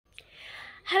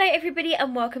Hello everybody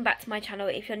and welcome back to my channel.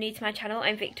 If you're new to my channel,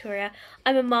 I'm Victoria.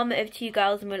 I'm a mum of 2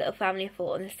 girls and we're a little family of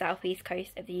 4 on the southeast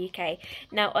coast of the UK.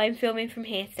 Now I'm filming from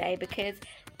here today because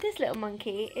this little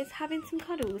monkey is having some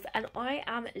cuddles and I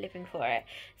am living for it.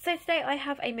 So today I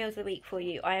have a meals of the week for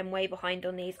you. I am way behind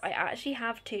on these. I actually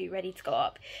have 2 ready to go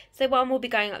up. So one will be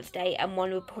going up today and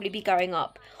one will probably be going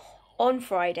up on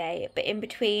Friday, but in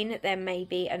between there may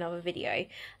be another video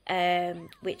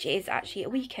which is actually a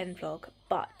weekend vlog.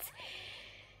 But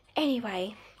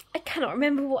anyway, I cannot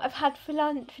remember what I've had for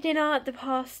dinner the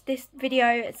past this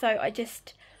video, so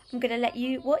I'm gonna let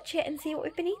you watch it and see what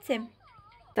we've been eating.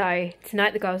 So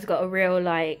tonight the girls got a real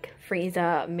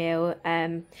freezer meal.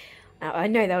 I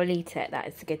know they'll eat it,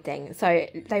 that's a good thing. So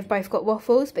they've both got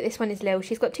waffles, but this one is Lil.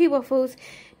 She's got 2 waffles,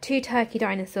 2 turkey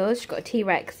dinosaurs, she's got a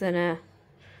T-Rex and a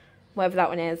whatever that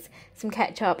one is, some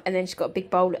ketchup, and then she's got a big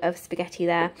bowl of spaghetti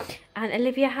there. And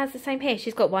Olivia has the same here.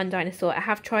 She's got 1 dinosaur. I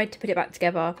have tried to put it back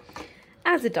together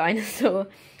as a dinosaur.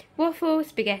 Waffle,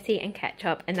 spaghetti and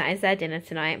ketchup, and that is their dinner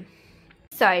tonight.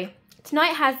 So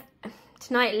tonight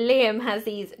Liam has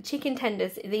these chicken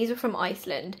tenders. These are from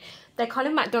Iceland. They're kind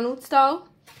of McDonald's style.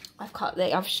 the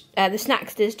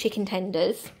Snacksters chicken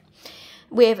tenders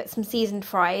with some seasoned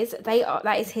fries.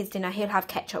 That is his dinner. He'll have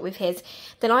ketchup with his.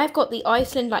 Then I've got the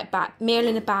Iceland meal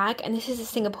in a bag, and this is a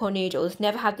Singapore noodles.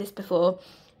 Never had this before.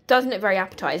 Doesn't look very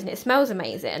appetizing. It smells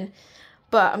amazing,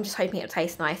 but I'm just hoping it'll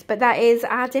taste nice. But that is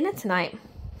our dinner tonight.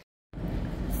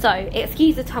 So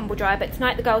excuse the tumble dry, but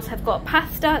tonight the girls have got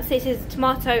pasta. So this is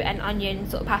tomato and onion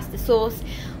sort of pasta sauce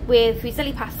with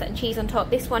fusilli pasta and cheese on top.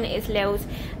 This one is Lil's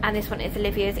and this one is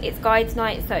Olivia's. It's guides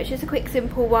night, so it's just a quick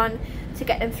simple one to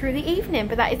get them through the evening.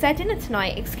 But that is their dinner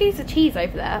tonight. Excuse the cheese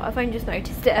over there, I've only just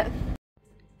noticed it.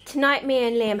 Tonight me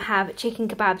and Liam have chicken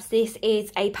kebabs. This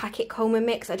is a packet Coleman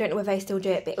mix. I don't know whether they still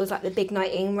do it, but it was like the big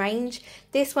night in range.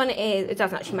 This one is, it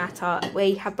doesn't actually matter.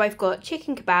 We have both got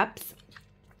chicken kebabs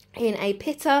in a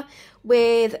pitta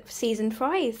with seasoned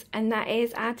fries, and that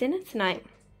is our dinner tonight.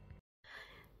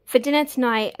 For dinner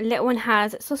tonight, little one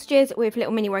has sausages with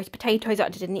little mini roast potatoes that I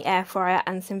did in the air fryer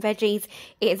and some veggies.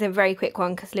 It is a very quick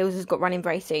one because Lil's has got running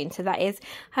very soon, so that is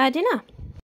her dinner.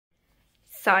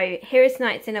 So here is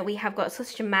tonight's dinner. We have got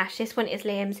sausage and mash. This one is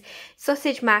Liam's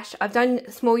sausage mash. I've done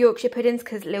small Yorkshire puddings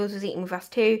because Lil's was eating with us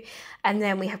too. And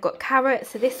then we have got carrots.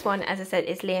 So this one, as I said,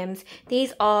 is Liam's.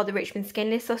 These are the Richmond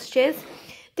skinless sausages.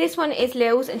 This one is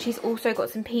Lil's, and she's also got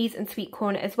some peas and sweet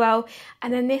corn as well.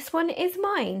 And then this one is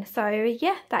mine. So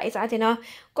yeah, that is our dinner.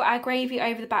 Got our gravy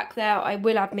over the back there. I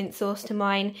will add mint sauce to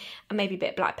mine and maybe a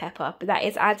bit of black pepper. But that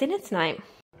is our dinner tonight.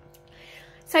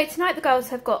 So tonight the girls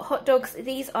have got hot dogs.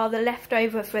 These are the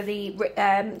leftover for the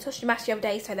sausage and mash the other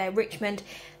day, so they're Richmond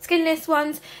skinless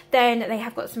ones. Then they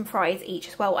have got some fries each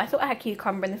as well. I thought I had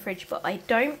cucumber in the fridge, but I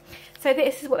don't. So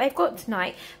this is what they've got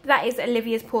tonight. That is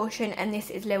Olivia's portion, and this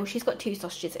is Lil. She's got 2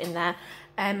 sausages in there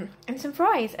and some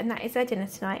fries, and that is their dinner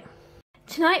tonight.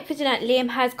 Tonight for dinner, Liam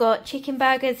has got chicken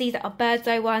burgers. These are Bird's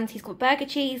Eye ones. He's got burger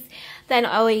cheese. Then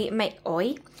I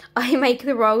make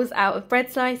the rolls out of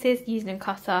bread slices using a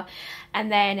cutter.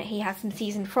 And then he has some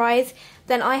seasoned fries.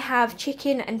 Then I have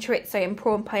chicken and chorizo and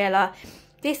prawn paella.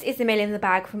 This is the meal in the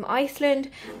bag from Iceland.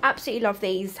 Absolutely love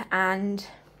these, and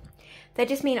they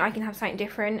just mean I can have something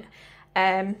different.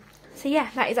 So yeah,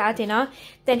 that is our dinner.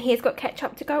 Then he's got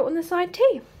ketchup to go on the side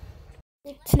too.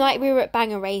 Tonight we were at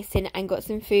Banger Racing and got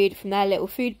some food from their little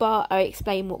food bar. I'll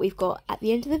explain what we've got at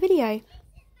the end of the video.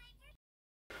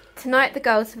 Tonight the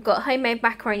girls have got homemade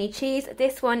macaroni cheese.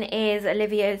 This one is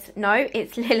Olivia's, no,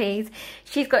 it's Lily's.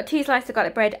 She's got 2 slices of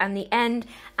garlic bread and the end,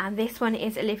 and this one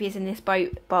is Olivia's in this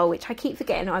bowl, which I keep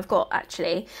forgetting I've got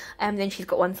actually. Then she's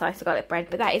got 1 slice of garlic bread,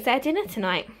 but that is their dinner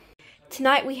tonight.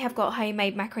 Tonight we have got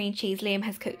homemade macaroni cheese Liam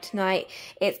has cooked tonight.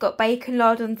 It's got bacon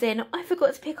lardons in. I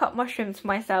forgot to pick up mushrooms for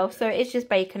myself, so it's just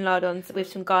bacon lardons with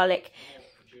some garlic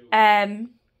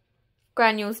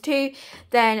granules too.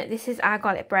 Then this is our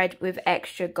garlic bread with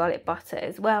extra garlic butter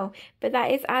as well. But that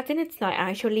is our dinner tonight, and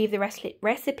I shall leave the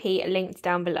recipe linked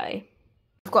down below.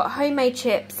 I've got homemade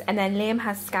chips, and then Liam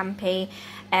has scampi.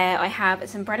 I have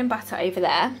some bread and butter over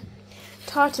there.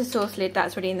 Tartar sauce lid,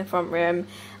 that's already in the front room.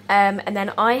 And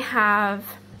then I have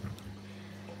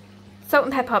salt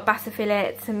and pepper bassett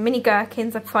fillet, some mini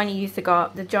gherkins. I've finally used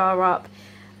the jar up,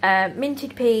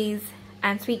 minted peas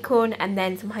and sweet corn, and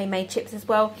then some homemade chips as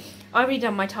well. I've already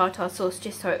done my tartar sauce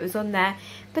just so it was on there.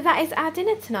 But that is our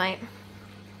dinner tonight.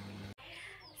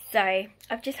 So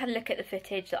I've just had a look at the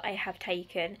footage that I have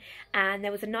taken, and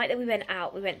there was a night that we went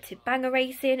out. We went to Banger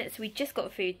Racing, so we just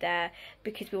got food there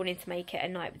because we wanted to make it a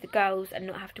night with the girls and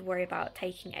not have to worry about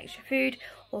taking extra food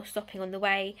or stopping on the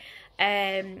way.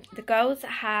 The girls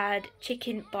had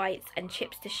chicken bites and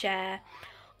chips to share.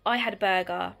 I had a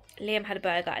burger, Liam had a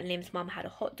burger, and Liam's mum had a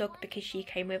hot dog because she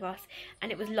came with us,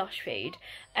 and it was lush food.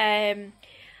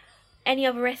 Any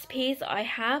other recipes I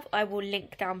have, I will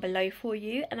link down below for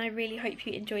you, and I really hope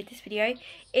you enjoyed this video.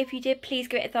 If you did, please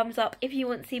give it a thumbs up. If you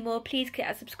want to see more, please click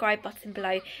that subscribe button below.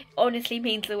 It honestly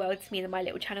means the world to me that my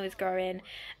little channel is growing.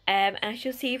 And I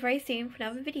shall see you very soon for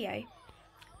another video.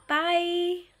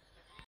 Bye!